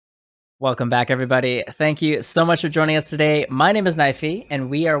Welcome back, everybody. Thank you so much for joining us today. My name is Knify, and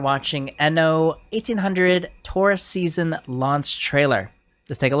we are watching Anno 1800 Tourist Season launch trailer.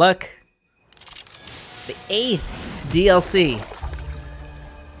 Let's take a look. The 8th DLC.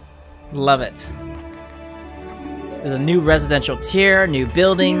 Love it. There's a new residential tier, new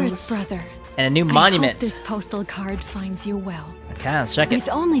buildings, Dearest brother, and a new monument. I hope this postal card finds you well. Okay, let's check it. We've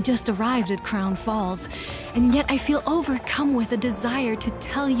only just arrived at Crown Falls, and yet I feel overcome with a desire to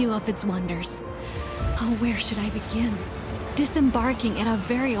tell you of its wonders. Oh, where should I begin? Disembarking at our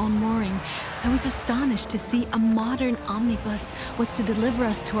very own mooring, I was astonished to see a modern omnibus was to deliver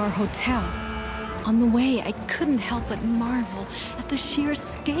us to our hotel. On the way, I couldn't help but marvel at the sheer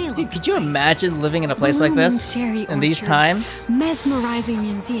scale. Dude, could you imagine living in a place like this in these times? Mesmerizing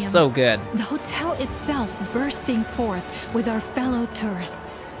museums. So good. The hotel itself bursting forth with our fellow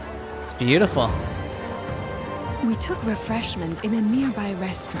tourists. It's beautiful. We took refreshment in a nearby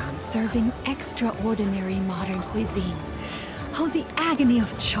restaurant serving extraordinary modern cuisine. Oh, the agony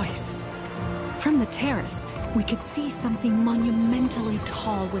of choice. From the terrace, we could see something monumentally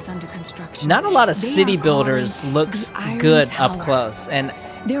tall was under construction. Not a lot of city builders looks good up close, and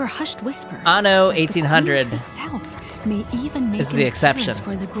there are hushed whispers. Anno 1800 herself may even make is the exception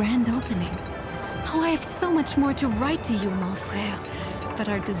for the grand opening. Oh, I have so much more to write to you, mon frère. But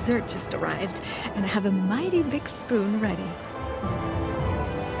our dessert just arrived, and I have a mighty big spoon ready.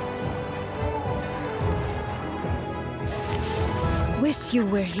 Wish you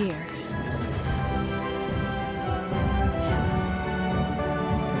were here.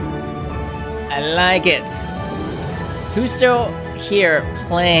 I like it. Who's still here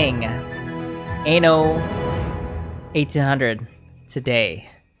playing Anno 1800 today?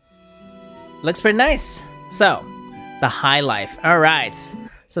 Looks pretty nice. So, the high life. All right.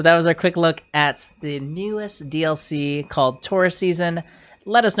 So that was our quick look at the newest DLC called Tourist Season.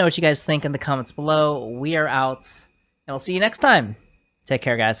 Let us know what you guys think in the comments below. We are out, and we'll see you next time. Take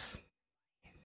care, guys.